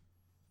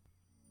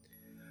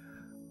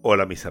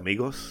Hola mis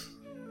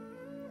amigos,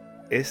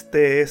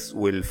 este es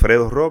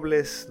Wilfredo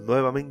Robles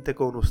nuevamente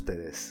con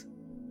ustedes,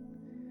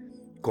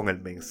 con el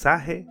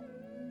mensaje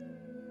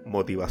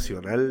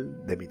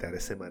motivacional de mitad de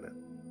semana.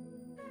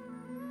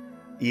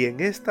 Y en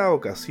esta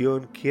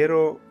ocasión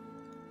quiero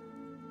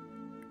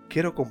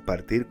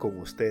compartir con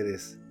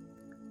ustedes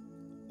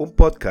un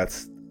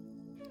podcast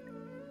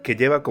que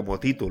lleva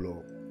como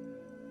título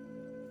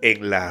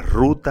En la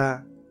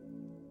ruta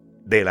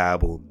de la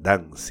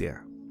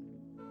abundancia.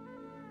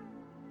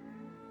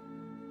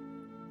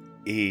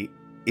 Y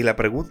la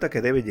pregunta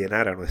que debe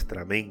llenar a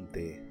nuestra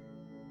mente,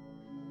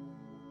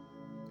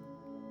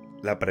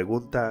 la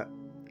pregunta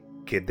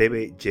que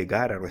debe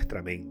llegar a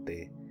nuestra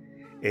mente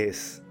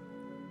es: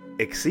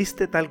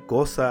 ¿existe tal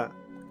cosa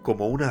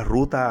como una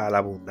ruta a la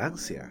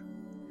abundancia?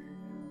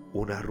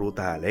 Una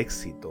ruta al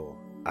éxito,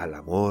 al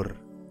amor,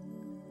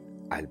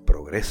 al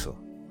progreso.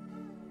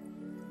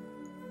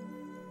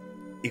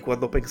 Y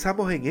cuando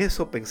pensamos en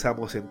eso,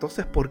 pensamos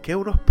entonces ¿por qué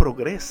unos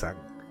progresan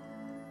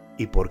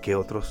y por qué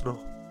otros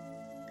no?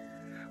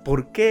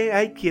 ¿Por qué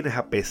hay quienes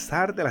a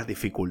pesar de las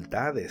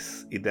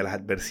dificultades y de las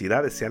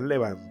adversidades se han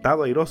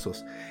levantado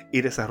airosos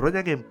y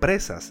desarrollan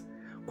empresas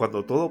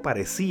cuando todo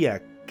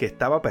parecía que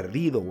estaba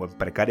perdido o en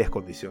precarias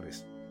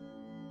condiciones?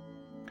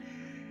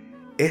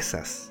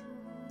 Esas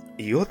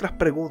y otras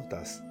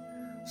preguntas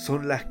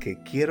son las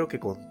que quiero que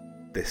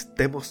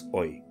contestemos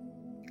hoy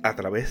a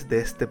través de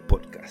este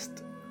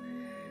podcast.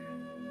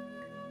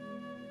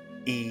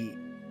 Y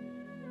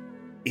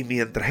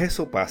mientras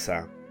eso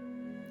pasa,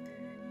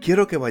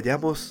 quiero que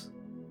vayamos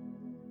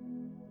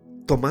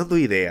tomando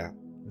idea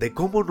de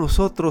cómo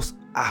nosotros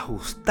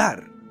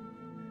ajustar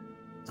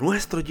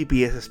nuestro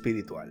GPS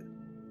espiritual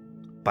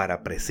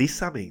para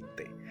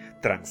precisamente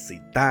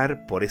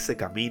transitar por ese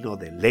camino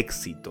del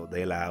éxito,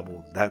 de la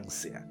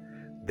abundancia,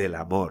 del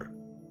amor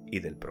y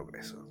del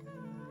progreso.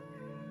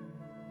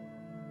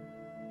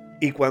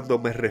 Y cuando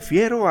me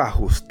refiero a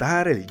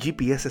ajustar el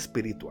GPS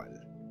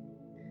espiritual,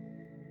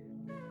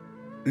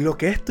 lo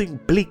que esto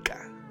implica,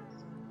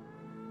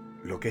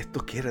 lo que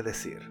esto quiere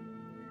decir,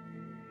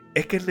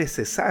 es que es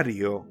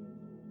necesario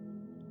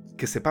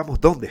que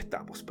sepamos dónde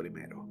estamos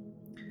primero.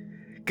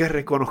 Que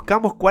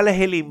reconozcamos cuál es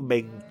el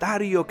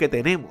inventario que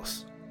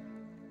tenemos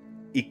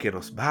y que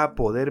nos va a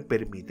poder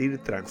permitir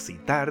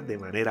transitar de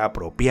manera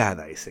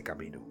apropiada ese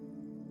camino.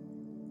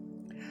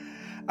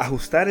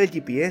 Ajustar el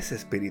GPS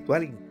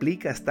espiritual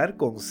implica estar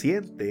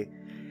consciente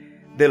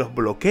de los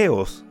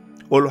bloqueos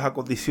o los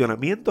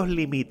acondicionamientos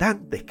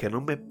limitantes que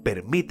no me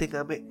permiten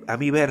a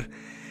mí ver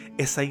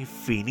esa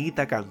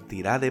infinita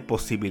cantidad de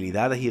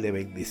posibilidades y de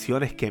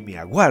bendiciones que me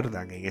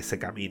aguardan en ese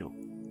camino.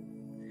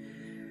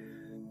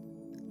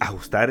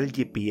 Ajustar el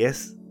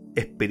GPS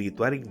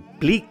espiritual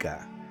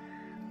implica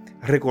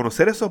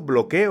reconocer esos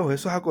bloqueos,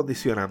 esos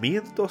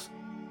acondicionamientos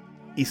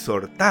y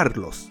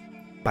sortarlos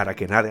para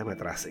que nada me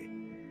atrase,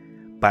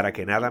 para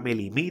que nada me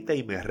limite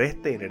y me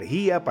reste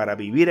energía para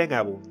vivir en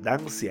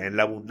abundancia, en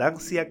la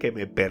abundancia que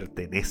me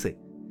pertenece.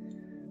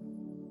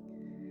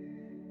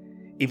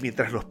 Y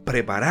mientras nos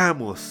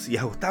preparamos y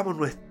ajustamos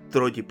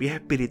nuestro GPS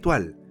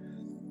espiritual,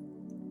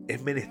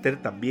 es menester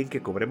también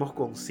que cobremos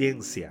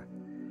conciencia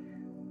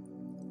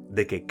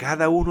de que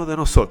cada uno de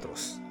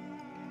nosotros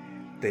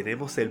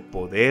tenemos el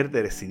poder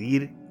de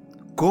decidir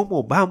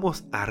cómo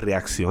vamos a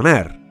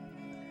reaccionar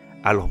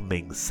a los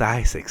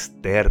mensajes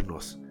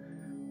externos.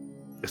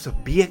 Eso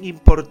es bien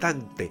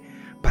importante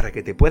para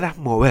que te puedas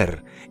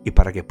mover y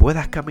para que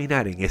puedas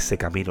caminar en ese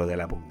camino de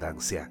la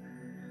abundancia.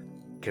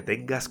 Que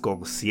tengas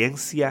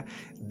conciencia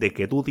de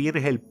que tú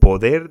tienes el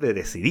poder de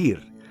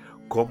decidir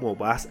cómo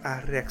vas a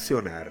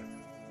reaccionar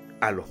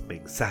a los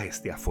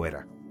mensajes de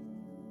afuera.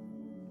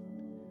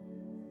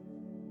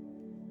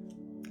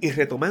 Y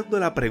retomando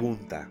la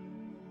pregunta,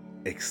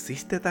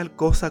 ¿existe tal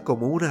cosa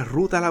como una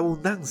ruta a la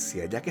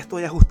abundancia? Ya que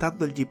estoy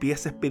ajustando el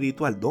GPS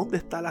espiritual, ¿dónde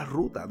está la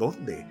ruta?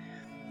 ¿Dónde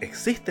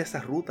existe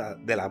esa ruta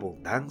de la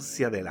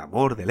abundancia, del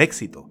amor, del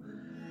éxito?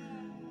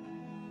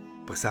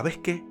 Pues ¿sabes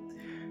qué?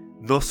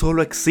 No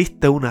solo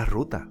existe una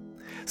ruta,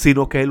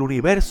 sino que el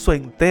universo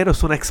entero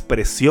es una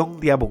expresión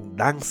de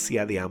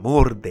abundancia, de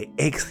amor, de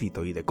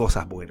éxito y de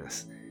cosas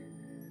buenas.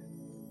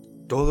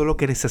 Todo lo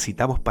que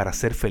necesitamos para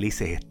ser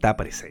felices está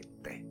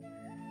presente.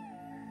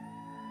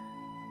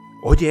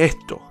 Oye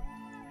esto,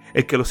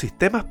 el que los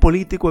sistemas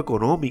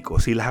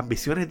político-económicos y las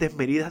ambiciones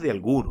desmedidas de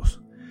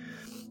algunos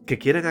que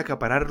quieren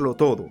acapararlo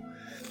todo,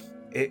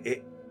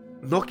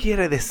 no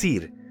quiere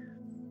decir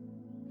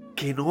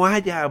que no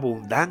haya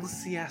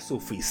abundancia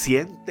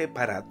suficiente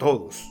para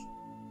todos.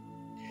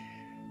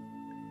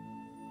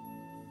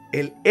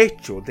 El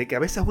hecho de que a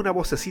veces una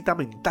vocecita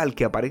mental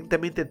que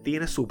aparentemente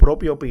tiene su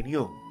propia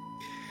opinión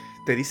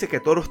te dice que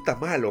todo está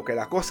mal o que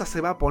la cosa se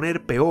va a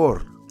poner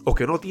peor o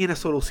que no tiene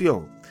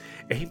solución,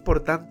 es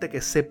importante que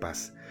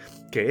sepas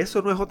que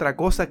eso no es otra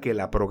cosa que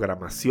la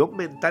programación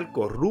mental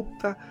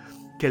corrupta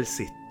que el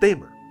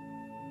sistema,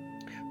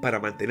 para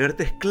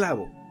mantenerte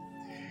esclavo,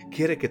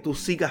 quiere que tú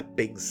sigas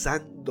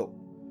pensando.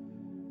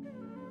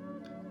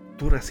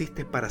 Tú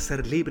naciste para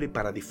ser libre y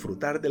para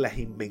disfrutar de las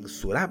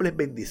inmensurables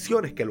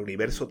bendiciones que el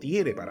universo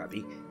tiene para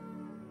ti.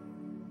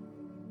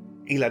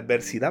 Y la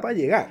adversidad va a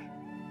llegar.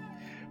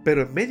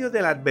 Pero en medio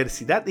de la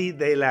adversidad y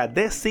de la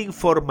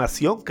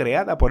desinformación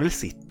creada por el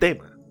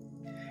sistema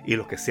y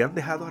los que se han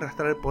dejado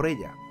arrastrar por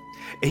ella,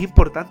 es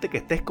importante que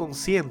estés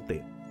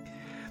consciente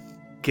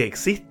que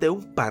existe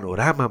un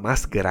panorama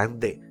más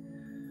grande,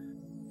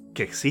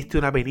 que existe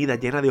una avenida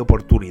llena de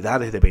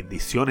oportunidades, de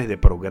bendiciones, de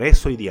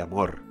progreso y de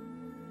amor,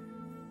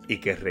 y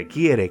que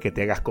requiere que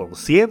te hagas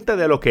consciente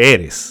de lo que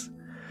eres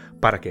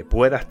para que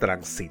puedas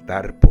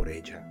transitar por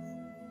ella.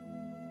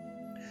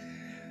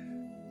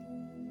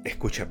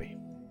 Escúchame.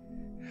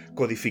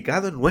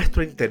 Codificado en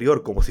nuestro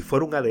interior como si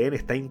fuera un ADN,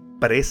 está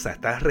impresa,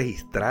 está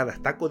registrada,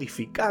 está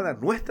codificada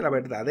nuestra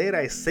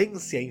verdadera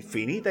esencia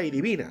infinita y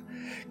divina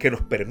que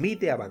nos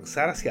permite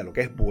avanzar hacia lo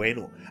que es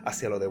bueno,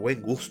 hacia lo de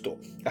buen gusto,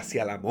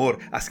 hacia el amor,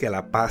 hacia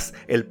la paz,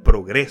 el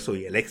progreso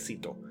y el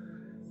éxito.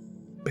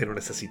 Pero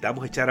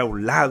necesitamos echar a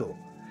un lado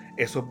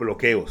esos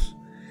bloqueos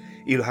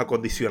y los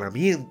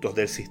acondicionamientos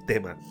del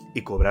sistema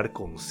y cobrar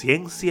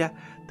conciencia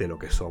de lo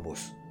que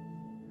somos.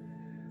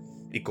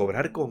 Y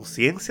cobrar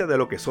conciencia de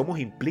lo que somos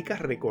implica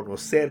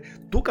reconocer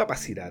tu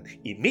capacidad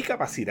y mi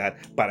capacidad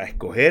para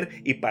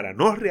escoger y para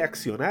no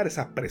reaccionar a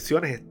esas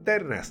presiones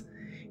externas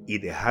y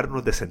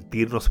dejarnos de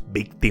sentirnos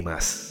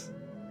víctimas.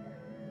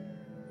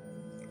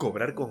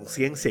 Cobrar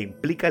conciencia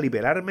implica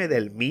liberarme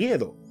del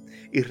miedo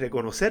y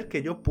reconocer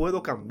que yo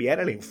puedo cambiar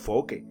el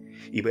enfoque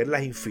y ver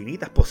las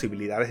infinitas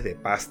posibilidades de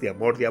paz, de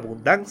amor, de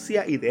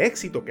abundancia y de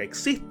éxito que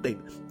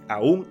existen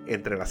aún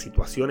entre las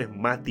situaciones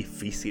más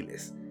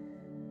difíciles.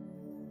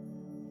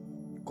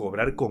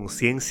 Cobrar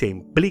conciencia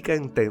implica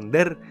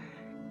entender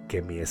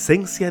que mi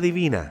esencia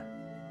divina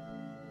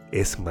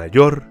es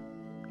mayor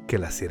que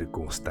las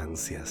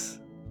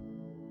circunstancias.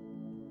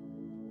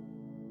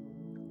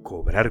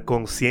 Cobrar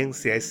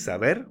conciencia es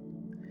saber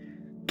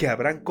que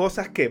habrán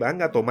cosas que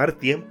van a tomar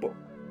tiempo,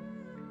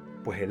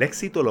 pues el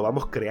éxito lo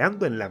vamos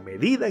creando en la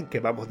medida en que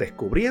vamos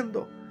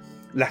descubriendo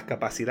las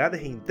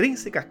capacidades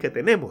intrínsecas que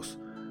tenemos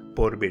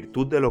por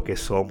virtud de lo que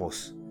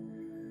somos.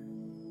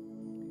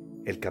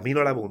 El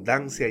camino a la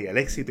abundancia y al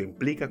éxito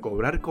implica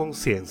cobrar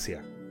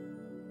conciencia.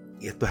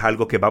 Y esto es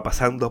algo que va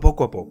pasando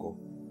poco a poco.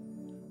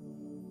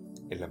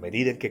 En la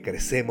medida en que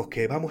crecemos,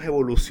 que vamos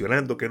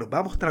evolucionando, que nos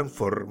vamos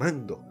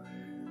transformando,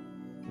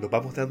 nos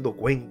vamos dando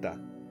cuenta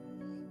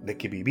de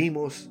que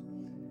vivimos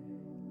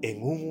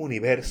en un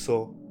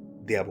universo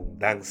de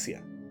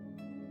abundancia.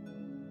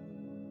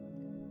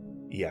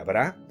 Y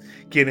habrá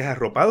quienes,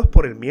 arropados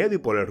por el miedo y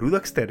por el ruido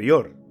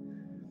exterior,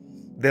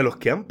 de los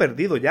que han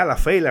perdido ya la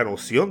fe y la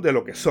noción de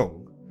lo que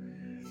son,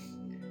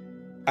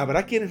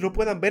 habrá quienes no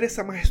puedan ver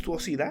esa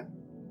majestuosidad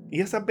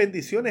y esas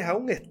bendiciones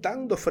aún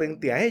estando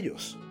frente a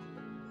ellos.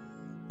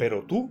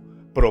 Pero tú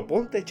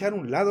proponte echar a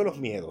un lado los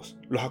miedos,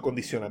 los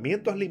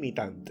acondicionamientos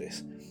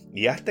limitantes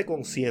y hazte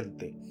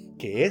consciente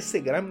que ese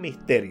gran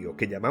misterio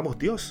que llamamos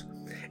Dios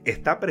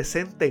está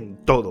presente en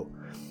todo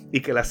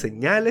y que las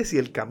señales y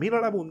el camino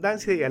a la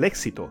abundancia y al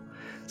éxito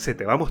se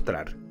te va a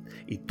mostrar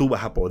y tú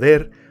vas a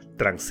poder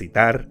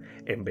transitar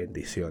en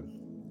bendición.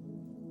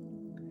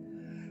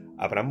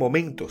 Habrán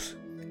momentos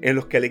en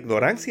los que la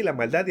ignorancia y la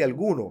maldad de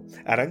alguno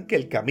harán que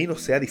el camino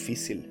sea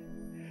difícil.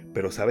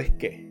 Pero ¿sabes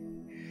qué?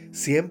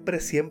 Siempre,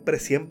 siempre,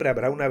 siempre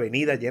habrá una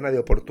avenida llena de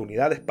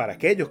oportunidades para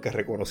aquellos que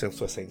reconocen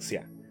su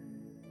esencia.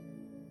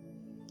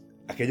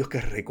 Aquellos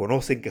que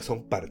reconocen que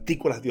son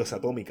partículas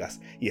diosatómicas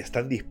y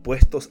están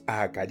dispuestos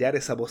a acallar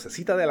esa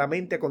vocecita de la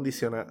mente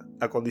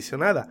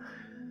acondicionada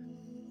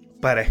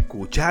para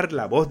escuchar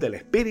la voz del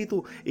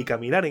Espíritu y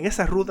caminar en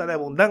esa ruta de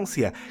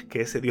abundancia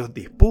que ese Dios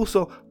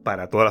dispuso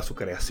para toda su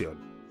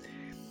creación.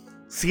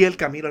 Si el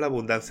camino a la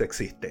abundancia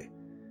existe,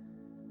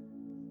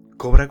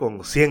 cobra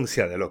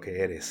conciencia de lo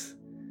que eres.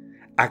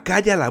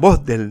 Acalla la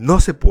voz del no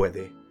se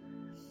puede.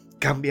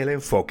 Cambia el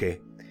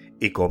enfoque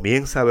y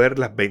comienza a ver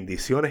las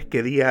bendiciones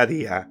que día a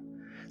día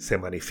se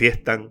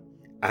manifiestan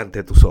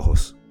ante tus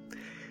ojos.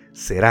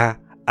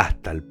 Será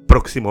hasta el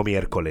próximo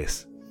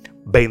miércoles.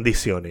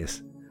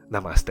 Bendiciones.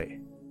 Namaste.